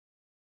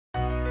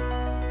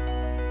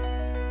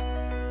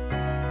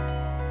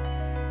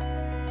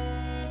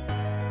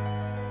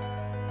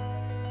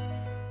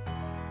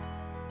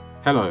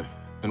Hello,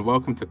 and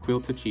welcome to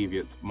Quilter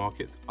Cheviot's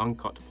Markets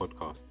Uncut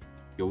podcast,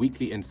 your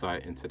weekly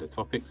insight into the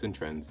topics and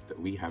trends that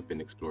we have been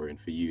exploring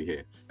for you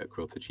here at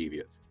Quilter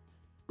Cheviot.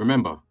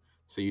 Remember,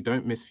 so you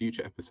don't miss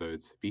future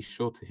episodes, be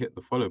sure to hit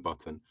the follow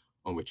button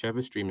on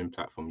whichever streaming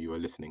platform you are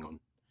listening on,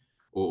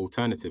 or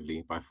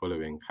alternatively by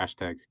following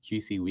hashtag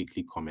QC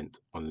Weekly Comment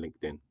on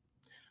LinkedIn.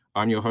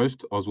 I'm your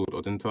host, Oswald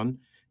Odenton,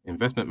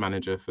 Investment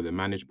Manager for the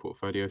Managed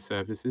Portfolio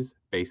Services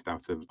based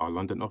out of our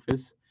London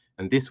office.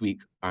 And this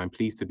week, I am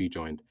pleased to be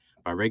joined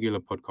by regular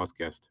podcast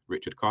guest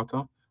Richard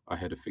Carter, our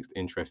Head of Fixed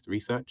Interest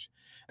Research,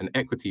 and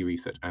Equity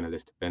Research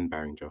Analyst Ben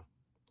Barringer.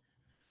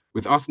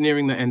 With us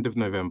nearing the end of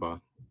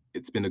November,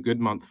 it's been a good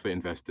month for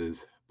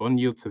investors.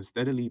 Bond yields have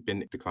steadily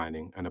been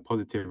declining, and a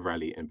positive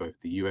rally in both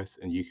the US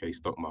and UK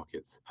stock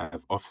markets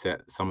have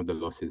offset some of the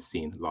losses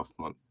seen last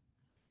month.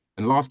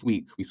 And last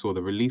week, we saw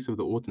the release of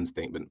the autumn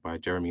statement by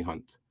Jeremy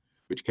Hunt,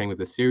 which came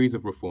with a series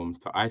of reforms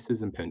to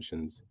ISAs and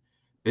pensions,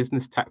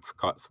 business tax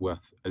cuts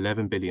worth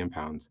 £11 billion,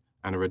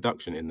 and a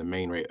reduction in the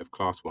main rate of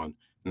Class 1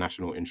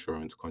 national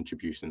insurance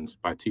contributions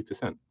by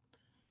 2%.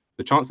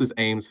 The Chancellor's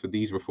aims for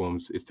these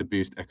reforms is to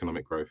boost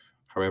economic growth.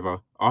 However,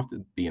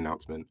 after the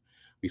announcement,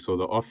 we saw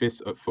the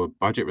Office for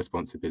Budget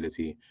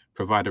Responsibility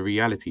provide a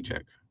reality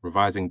check,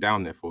 revising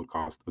down their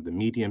forecast of the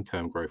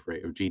medium-term growth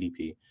rate of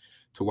GDP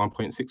to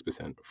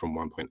 1.6% from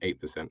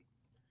 1.8%.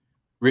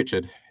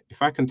 Richard,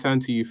 if I can turn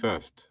to you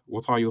first,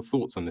 what are your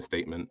thoughts on the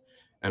statement,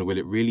 and will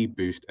it really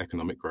boost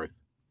economic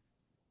growth?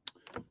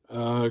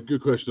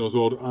 Good question,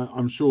 Oswald.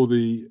 I'm sure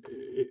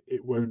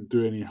it won't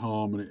do any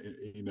harm, and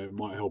it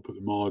might help at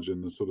the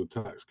margin, the sort of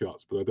tax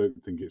cuts, but I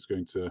don't think it's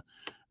going to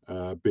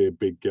be a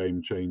big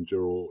game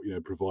changer or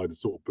provide the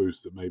sort of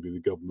boost that maybe the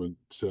government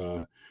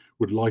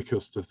would like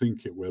us to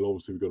think it will.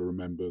 Obviously, we've got to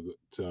remember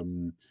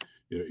that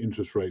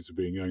interest rates have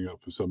been going up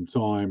for some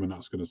time, and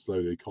that's going to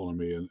slow the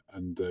economy.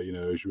 And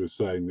as you were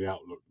saying, the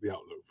outlook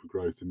for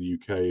growth in the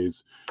UK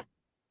is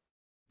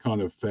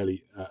kind of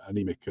fairly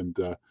anemic, and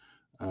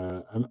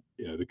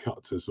the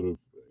cut to sort of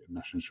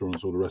national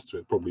insurance, all the rest of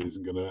it, probably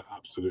isn't going to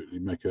absolutely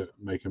make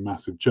a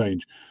massive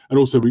change. And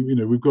also,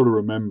 we've got to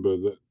remember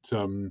that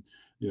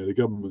the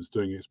government's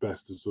doing its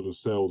best to sort of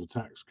sell the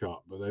tax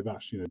cut, but they've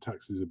actually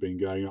taxes have been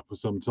going up for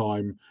some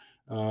time,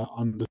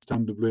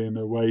 understandably, in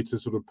a way to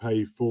sort of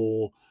pay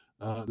for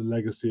the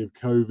legacy of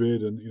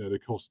COVID and the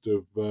cost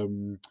of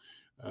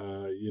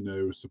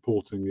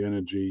supporting the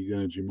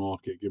energy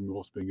market, given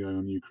what's been going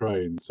on in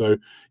Ukraine. So,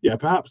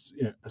 perhaps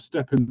a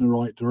step in the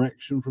right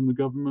direction from the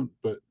government,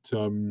 but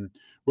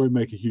won't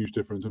make a huge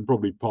difference, and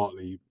probably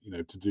partly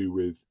to do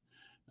with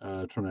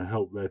trying to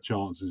help their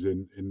chances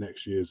in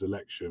next year's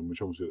election,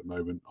 which obviously at the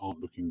moment aren't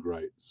looking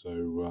great.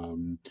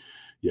 So,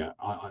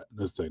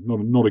 let's say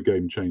not a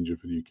game changer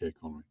for the UK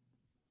economy.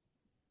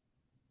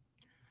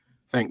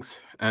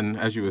 Thanks. And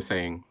as you were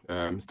saying,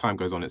 as time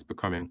goes on, it's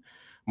becoming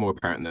more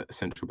apparent that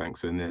central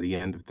banks are near the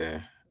end of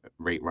their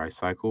rate rise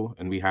cycle,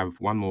 and we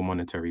have one more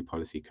monetary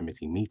policy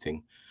committee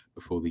meeting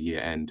before the year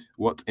end.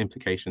 What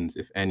implications,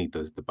 if any,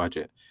 does the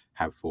budget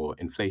have for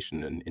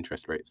inflation and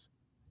interest rates?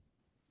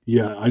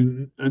 Yeah,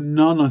 and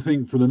none, I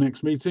think, for the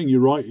next meeting.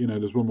 You're right.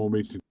 There's one more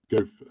meeting to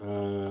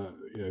go.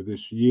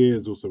 This year.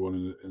 There's also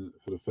one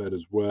for the Fed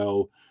as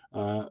well.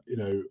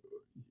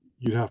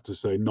 You'd have to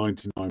say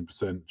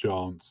 99%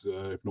 chance,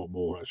 if not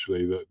more,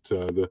 actually, that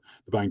the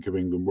Bank of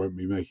England won't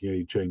be making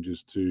any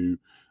changes to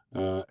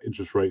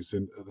interest rates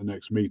at the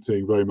next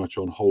meeting. Very much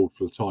on hold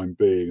for the time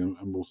being,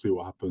 and we'll see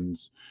what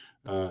happens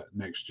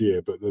next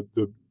year. But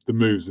the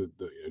moves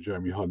that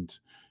Jeremy Hunt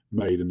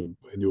made in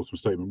the autumn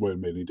statement won't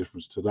make any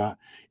difference to that.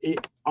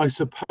 I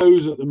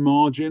suppose at the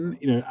margin,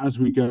 as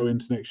we go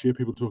into next year,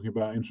 people are talking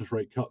about interest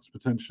rate cuts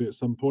potentially at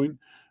some point.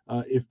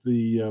 If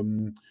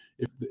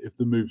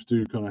the moves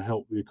do kind of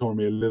help the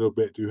economy a little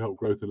bit, do help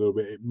growth a little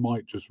bit, it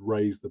might just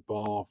raise the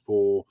bar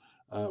for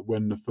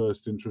when the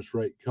first interest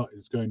rate cut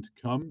is going to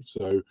come.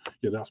 So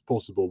that's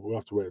possible, but we'll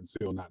have to wait and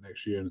see on that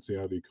next year and see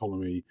how the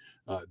economy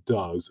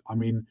does. I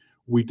mean,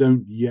 we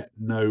don't yet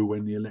know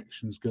when the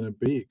election's going to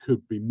be. It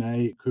could be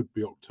May, it could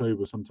be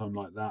October, sometime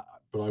like that.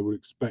 But I would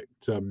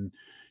expect,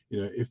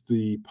 if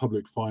the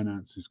public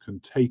finances can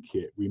take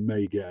it, we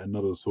may get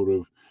another sort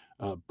of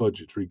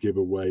budgetary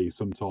giveaway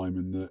sometime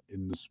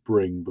in the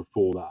spring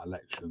before that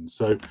election.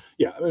 So,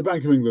 the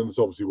Bank of England is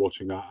obviously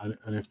watching that,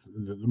 and if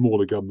the more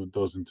the government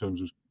does in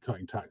terms of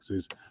cutting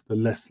taxes, the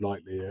less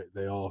likely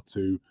they are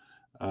to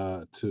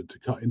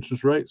cut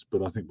interest rates.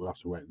 But I think we'll have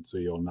to wait and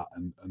see on that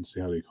and see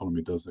how the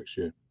economy does next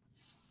year.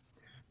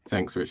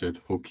 Thanks,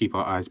 Richard. We'll keep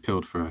our eyes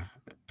peeled for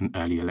an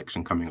early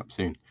election coming up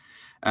soon.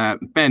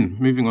 Ben,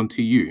 moving on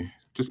to you.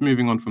 Just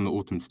moving on from the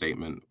autumn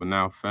statement, we're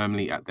now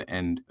firmly at the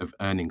end of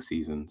earnings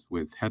seasons,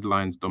 with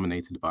headlines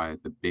dominated by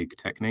the big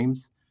tech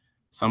names,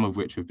 some of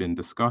which have been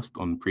discussed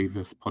on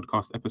previous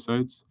podcast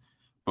episodes,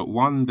 but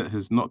one that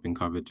has not been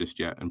covered just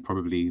yet and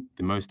probably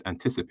the most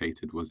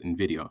anticipated was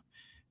Nvidia.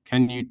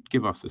 Can you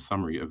give us a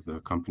summary of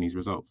the company's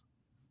results?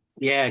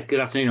 Yeah,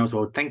 good afternoon,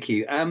 Oswald. Thank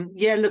you.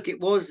 Look,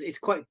 it's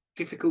quite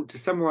difficult to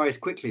summarize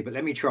quickly, but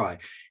let me try.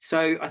 So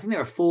I think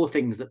there are four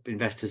things that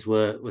investors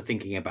were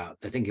thinking about.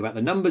 They're thinking about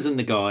the numbers and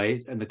the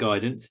guide and the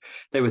guidance.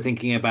 They were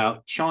thinking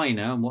about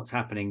China and what's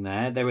happening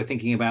there. They were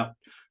thinking about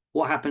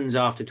what happens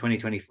after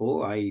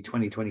 2024, i.e.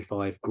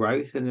 2025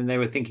 growth. And then they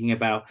were thinking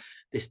about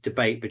this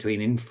debate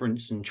between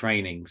inference and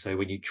training. So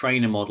when you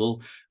train a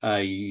model,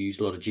 you use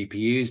a lot of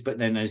GPUs, but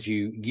then as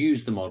you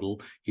use the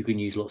model, you can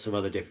use lots of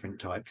other different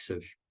types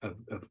of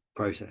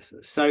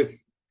processors. So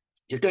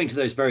just going to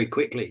those very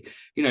quickly,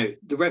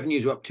 the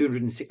revenues were up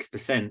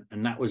 206%,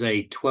 and that was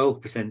a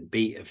 12%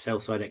 beat of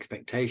sell-side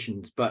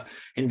expectations. But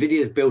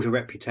NVIDIA's built a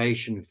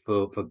reputation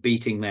for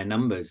beating their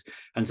numbers.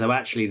 And so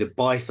actually the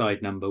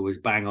buy-side number was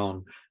bang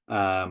on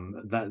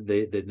that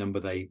the number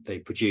they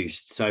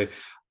produced. So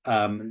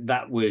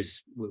that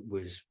was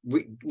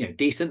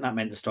decent. That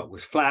meant the stock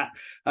was flat.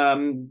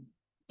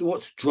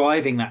 What's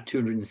driving that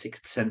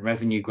 206%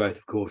 revenue growth,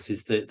 of course,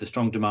 is the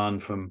strong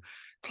demand from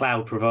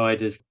cloud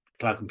providers,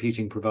 cloud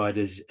computing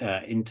providers,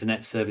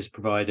 internet service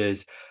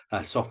providers,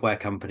 software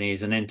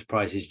companies, and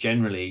enterprises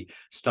generally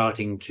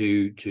starting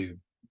to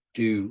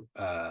do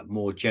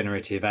more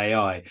generative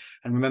AI.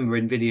 And remember,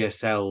 NVIDIA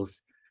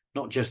sells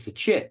not just the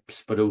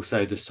chips, but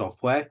also the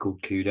software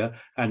called CUDA,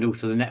 and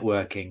also the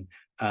networking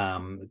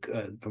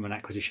from an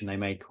acquisition they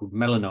made called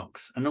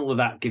Mellanox. And all of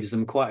that gives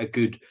them quite a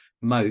good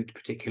moat,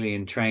 particularly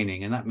in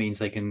training. And that means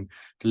they can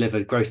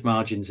deliver gross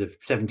margins of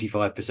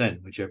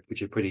 75%, which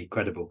are pretty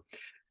credible.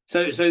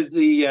 So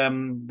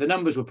the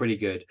numbers were pretty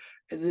good.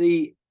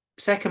 The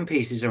second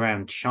piece is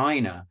around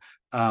China.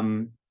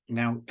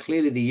 Now,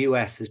 clearly the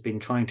US has been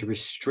trying to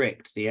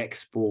restrict the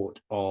export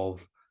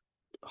of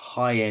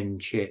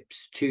high-end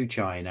chips to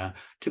China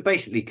to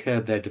basically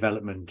curb their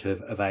development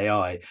of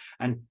AI.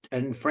 And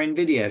for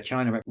NVIDIA,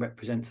 China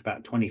represents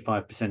about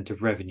 25%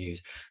 of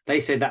revenues. They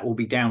say that will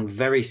be down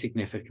very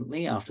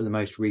significantly after the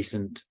most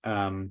recent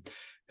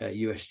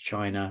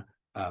US-China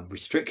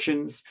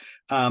restrictions,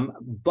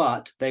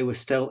 but they were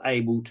still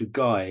able to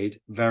guide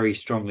very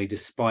strongly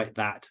despite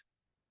that,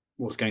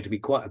 what's going to be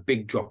quite a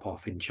big drop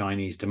off in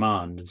Chinese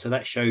demand. And so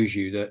that shows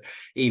you that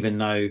even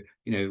though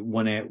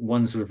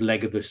one sort of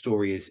leg of the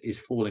story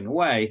is falling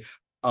away,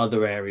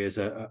 other areas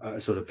are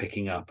sort of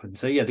picking up. And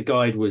so the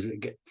guide was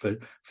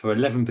for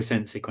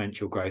 11%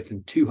 sequential growth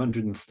and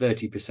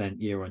 230%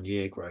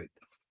 year-on-year growth.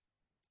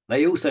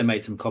 They also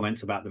made some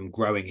comments about them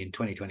growing in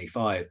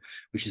 2025,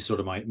 which is sort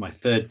of my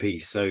third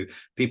piece. So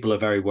people are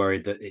very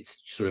worried that it's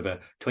sort of a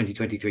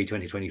 2023,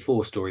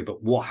 2024 story,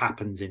 but what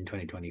happens in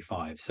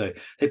 2025? So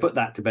they put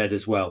that to bed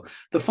as well.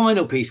 The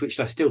final piece, which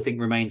I still think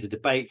remains a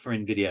debate for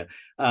NVIDIA,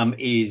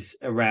 is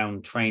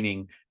around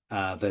training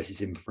versus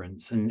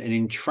inference. And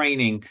in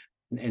training,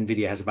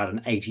 NVIDIA has about an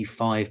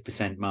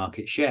 85%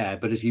 market share.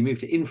 But as you move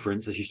to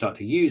inference, as you start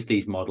to use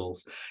these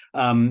models,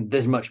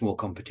 there's much more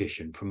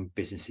competition from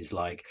businesses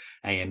like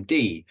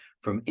AMD,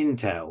 from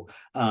Intel,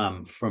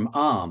 from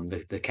ARM,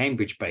 the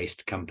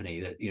Cambridge-based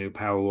company that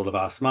power all of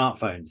our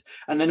smartphones,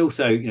 and then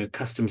also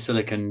custom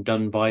silicon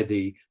done by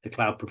the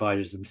cloud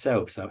providers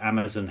themselves. So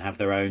Amazon have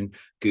their own,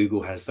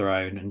 Google has their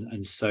own,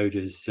 and so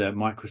does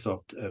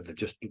Microsoft. They've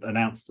just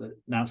announced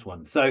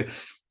one. So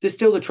there's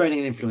still the training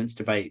and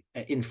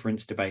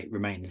inference debate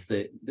remains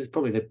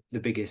probably the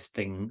biggest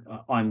thing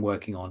I'm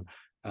working on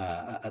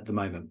at the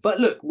moment. But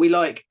look, we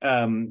like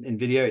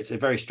NVIDIA. It's a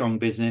very strong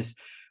business.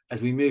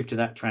 As we move to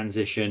that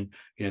transition,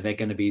 they're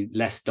going to be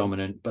less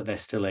dominant, but they're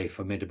still a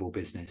formidable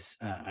business,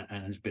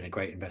 and it's been a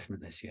great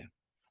investment this year.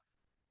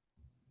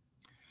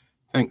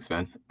 Thanks,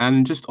 Van.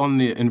 And just on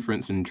the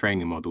inference and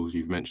training models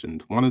you've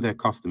mentioned, one of their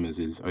customers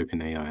is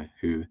OpenAI,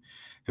 who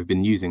have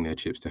been using their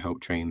chips to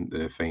help train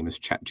the famous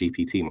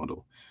ChatGPT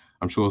model.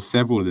 I'm sure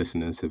several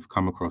listeners have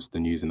come across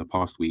the news in the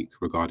past week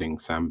regarding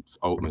Sam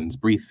Altman's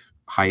brief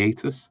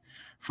hiatus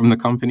from the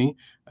company.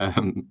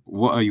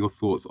 What are your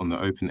thoughts on the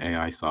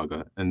OpenAI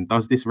saga? And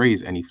does this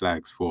raise any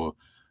flags for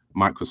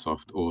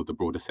Microsoft or the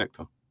broader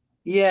sector?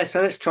 Yeah,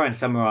 so let's try and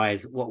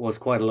summarize what was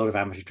quite a lot of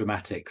amateur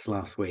dramatics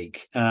last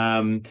week.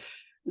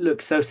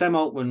 Look, so Sam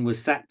Altman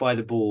was sacked by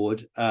the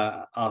board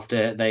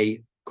after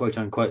they, quote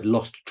unquote,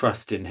 lost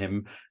trust in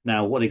him.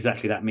 Now, what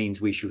exactly that means,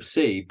 we shall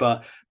see.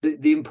 But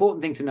the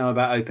important thing to know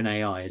about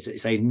OpenAI is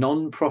it's a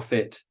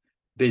non-profit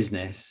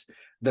business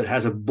that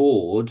has a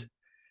board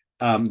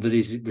that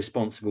is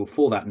responsible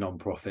for that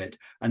non-profit.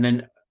 And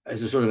then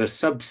as a sort of a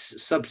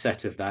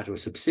subset of that, or a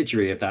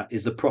subsidiary of that,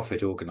 is the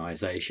profit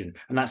organization.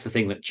 And that's the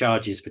thing that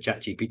charges for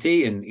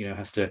ChatGPT and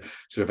has to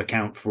sort of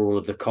account for all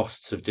of the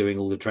costs of doing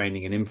all the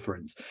training and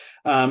inference.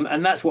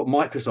 And that's what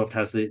Microsoft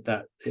has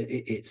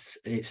its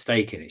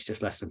stake in. It's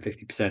just less than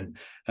 50%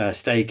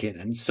 stake in.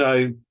 And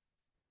so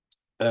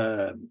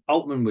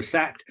Altman was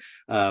sacked.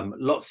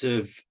 Lots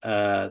of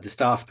the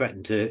staff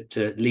threatened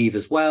to leave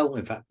as well.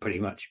 In fact, pretty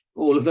much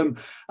all of them.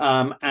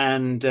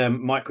 And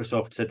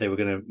Microsoft said they were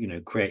going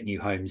to create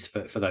new homes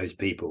for those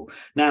people.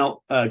 Now,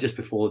 just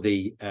before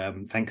the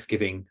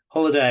Thanksgiving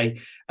holiday,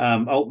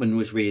 Altman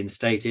was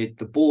reinstated.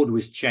 The board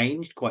was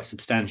changed quite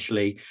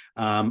substantially,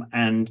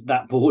 and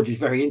that board is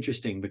very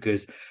interesting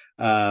because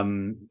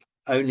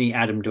only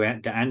Adam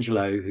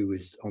D'Angelo, who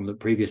was on the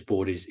previous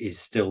board, is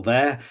still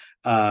there.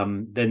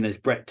 Then there's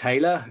Brett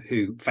Taylor,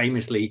 who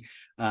famously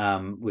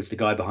was the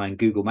guy behind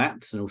Google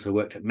Maps and also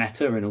worked at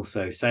Meta and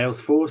also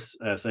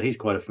Salesforce. So he's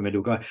quite a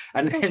formidable guy.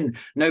 And then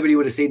nobody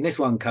would have seen this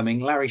one coming.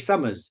 Larry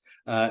Summers,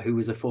 who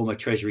was a former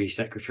Treasury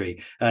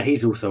Secretary.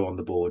 He's also on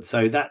the board.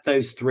 So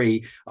those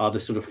three are the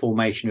sort of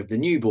formation of the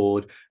new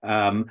board.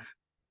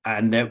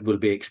 And that will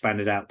be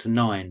expanded out to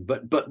 9.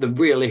 But the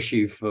real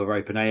issue for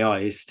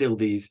OpenAI is still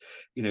these,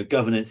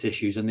 governance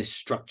issues and this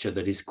structure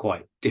that is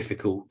quite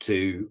difficult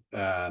to,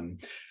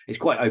 it's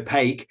quite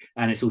opaque,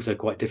 and it's also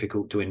quite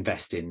difficult to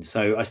invest in.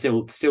 So I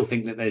still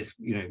think that there's,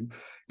 going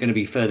to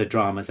be further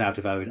dramas out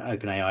of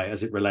OpenAI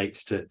as it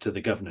relates to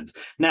the governance.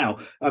 Now,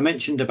 I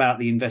mentioned about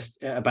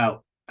the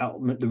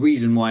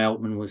reason why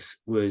Altman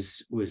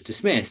was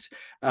dismissed.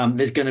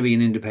 There's going to be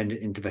an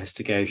independent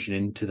investigation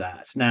into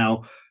that.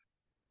 Now,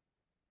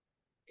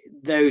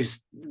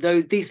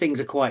 these things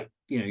are quite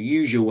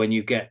usual when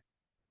you get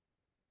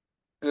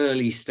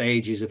early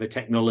stages of a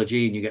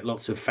technology and you get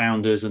lots of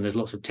founders and there's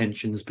lots of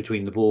tensions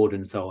between the board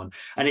and so on,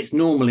 and it's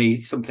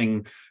normally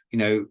something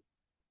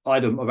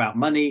either about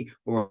money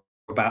or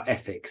about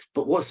ethics.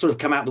 But what's sort of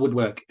come out of the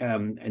woodwork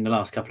in the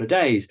last couple of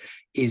days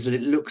is that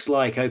it looks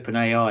like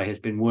OpenAI has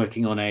been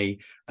working on a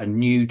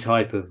new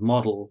type of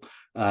model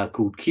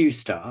called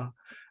Q-Star,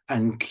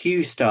 and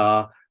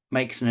Q-Star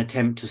makes an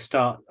attempt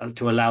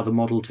to allow the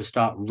model to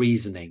start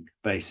reasoning,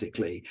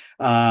 basically.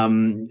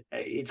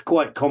 It's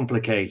quite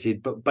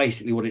complicated, but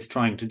basically what it's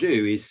trying to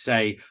do is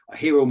say,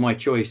 here are all my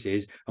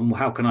choices, and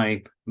how can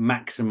I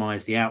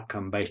maximize the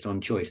outcome based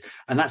on choice?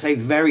 And that's a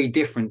very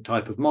different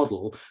type of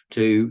model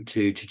to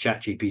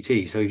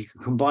ChatGPT. So if you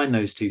can combine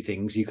those two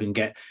things, you can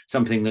get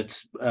something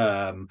that's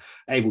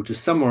able to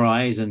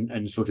summarize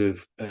and sort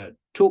of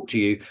talk to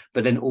you,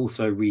 but then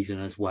also reason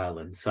as well.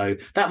 And so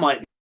that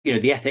might,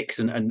 the ethics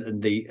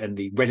and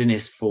the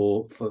readiness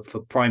for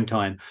prime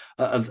time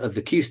of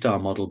the Q-Star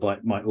model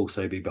might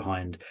also be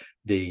behind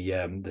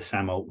the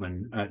Sam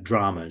Altman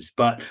dramas.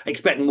 But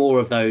expect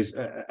more of those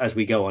as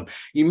we go on.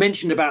 You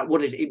mentioned about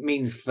what it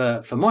means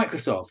for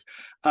Microsoft.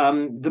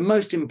 The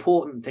most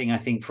important thing, I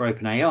think, for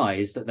OpenAI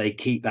is that they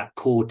keep that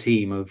core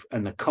team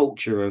and the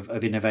culture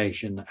of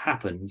innovation that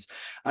happens.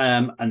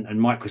 And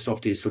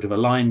Microsoft is sort of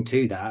aligned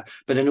to that.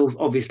 But then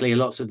obviously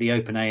lots of the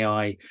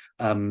OpenAI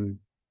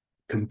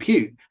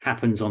compute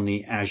happens on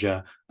the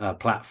Azure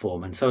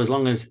platform, and so as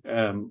long as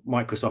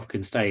Microsoft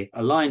can stay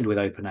aligned with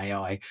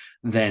OpenAI,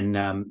 then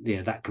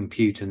that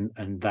compute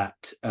and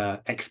that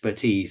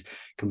expertise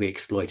can be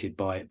exploited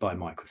by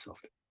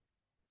Microsoft.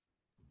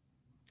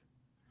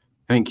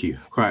 Thank you.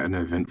 Quite an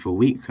eventful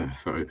week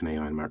for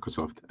OpenAI and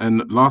Microsoft.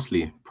 And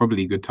lastly,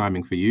 probably good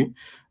timing for you.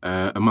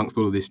 Amongst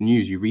all of this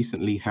news, you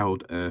recently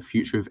held a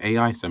Future of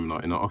AI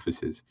seminar in our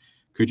offices.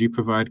 Could you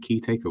provide key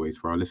takeaways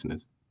for our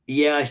listeners?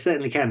 Yeah, I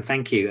certainly can.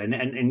 Thank you. And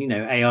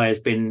AI has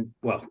been,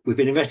 we've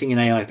been investing in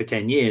AI for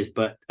 10 years,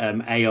 but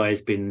AI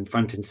has been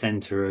front and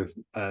center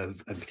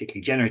of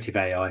particularly generative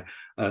AI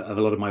of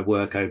a lot of my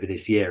work over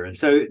this year. And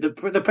so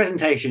the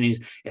presentation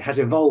it has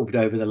evolved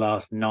over the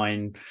last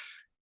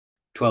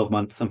 12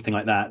 months, something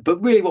like that.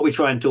 But really what we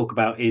try and talk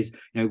about is,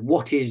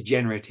 what is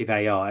generative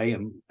AI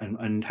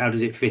and how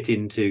does it fit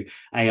into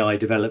AI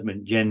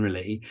development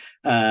generally,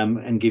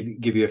 and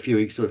give you a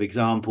few sort of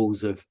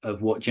examples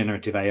of what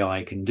generative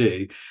AI can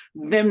do.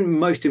 Then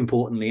most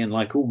importantly, and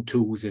like all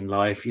tools in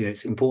life,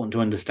 it's important to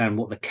understand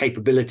what the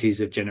capabilities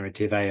of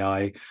generative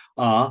AI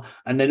are,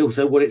 and then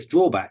also what its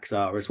drawbacks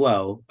are as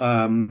well.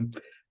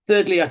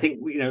 Thirdly, I think,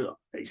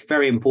 it's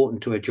very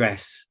important to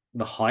address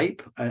the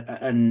hype,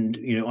 and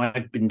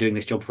I've been doing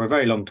this job for a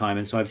very long time,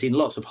 and so I've seen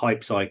lots of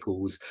hype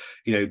cycles,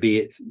 be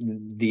it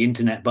the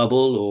internet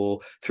bubble or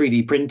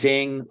 3D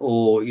printing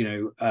or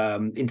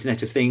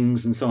Internet of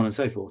Things and so on and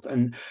so forth,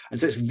 and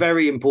so it's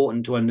very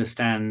important to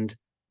understand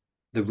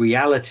the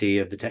reality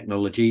of the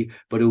technology,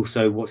 but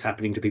also what's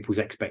happening to people's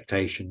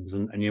expectations,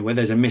 and where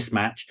there's a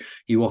mismatch,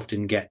 you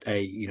often get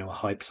a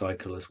hype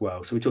cycle as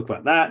well. So we talk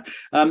about that.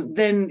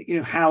 Then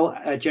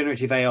how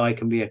generative AI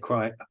can be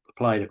applied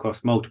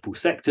across multiple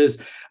sectors,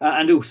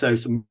 and also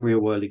some real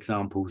world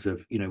examples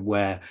of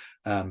where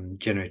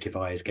generative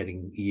AI is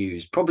getting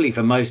used. Probably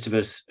for most of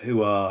us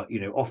who are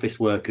office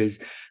workers,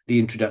 the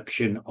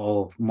introduction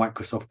of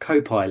Microsoft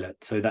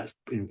Copilot, so that's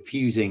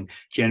infusing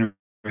generative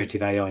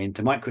AI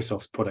into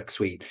Microsoft's product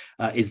suite,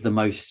 is the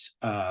most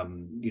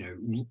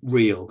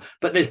real.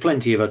 But there's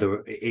plenty of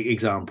other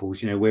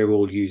examples. We're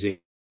all using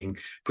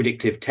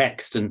predictive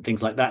text and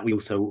things like that. We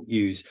also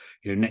use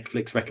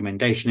Netflix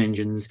recommendation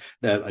engines.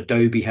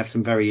 Adobe have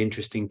some very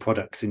interesting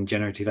products in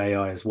generative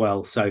AI as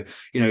well. So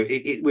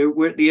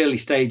we're at the early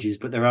stages,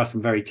 but there are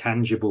some very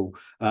tangible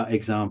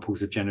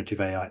examples of generative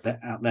AI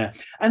out there.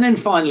 And then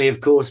finally, of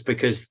course,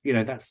 because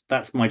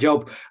that's my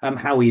job,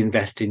 how we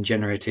invest in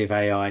generative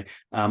AI,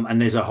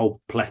 and there's a whole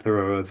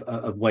plethora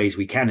of ways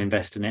we can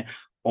invest in it.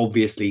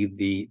 obviously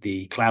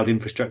the cloud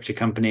infrastructure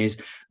companies,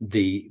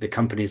 the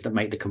companies that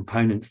make the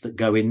components that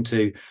go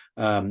into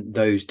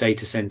those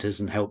data centers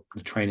and help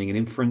the training and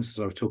inference, as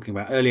I was talking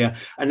about earlier,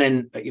 and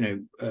then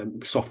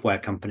software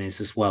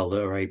companies as well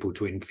that are able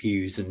to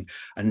infuse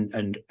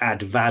and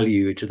add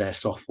value to their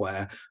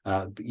software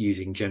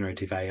using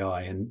generative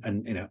AI,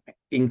 and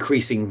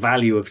increasing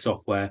value of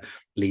software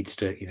leads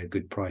to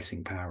good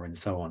pricing power and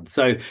so on.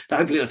 So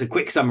hopefully that's a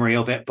quick summary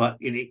of it, but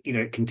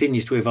it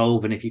continues to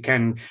evolve. And if you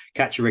can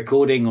catch a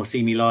recording or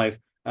see me live,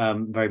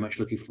 very much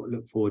look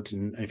forward.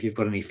 And if you've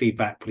got any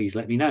feedback, please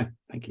let me know.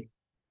 Thank you.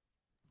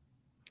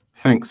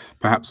 Thanks.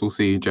 Perhaps we'll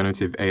see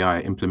generative AI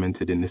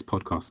implemented in this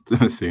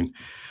podcast soon.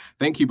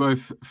 Thank you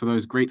both for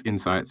those great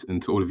insights,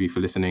 and to all of you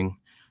for listening.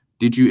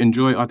 Did you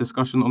enjoy our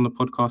discussion on the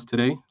podcast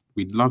today?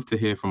 We'd love to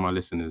hear from our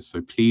listeners,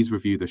 so please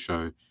review the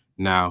show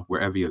now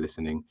wherever you're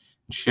listening,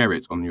 and share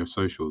it on your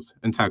socials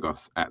and tag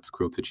us at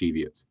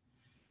QuiltAchieveIt.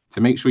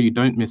 To make sure you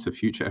don't miss a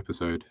future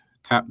episode,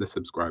 tap the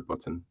subscribe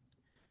button.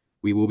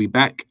 We will be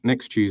back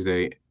next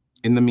Tuesday.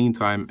 In the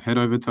meantime, head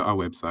over to our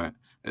website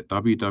at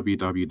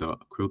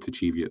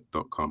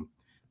www.quiltachieveit.com,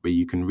 where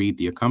you can read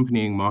the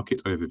accompanying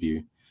market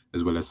overview,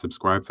 as well as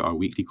subscribe to our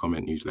weekly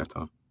comment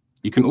newsletter.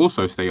 You can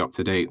also stay up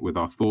to date with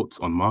our thoughts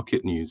on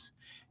market news,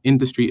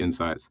 industry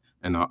insights,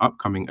 and our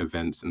upcoming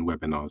events and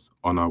webinars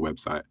on our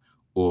website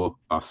or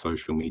our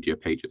social media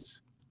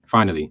pages.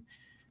 Finally,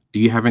 do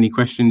you have any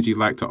questions you'd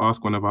like to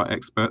ask one of our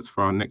experts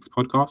for our next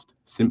podcast?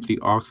 Simply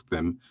ask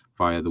them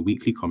via the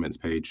weekly comments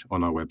page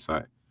on our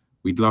website.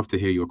 We'd love to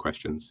hear your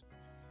questions.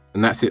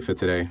 And that's it for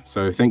today.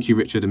 So thank you,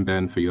 Richard and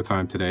Ben, for your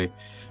time today,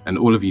 and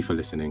all of you for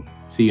listening.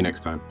 See you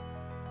next time.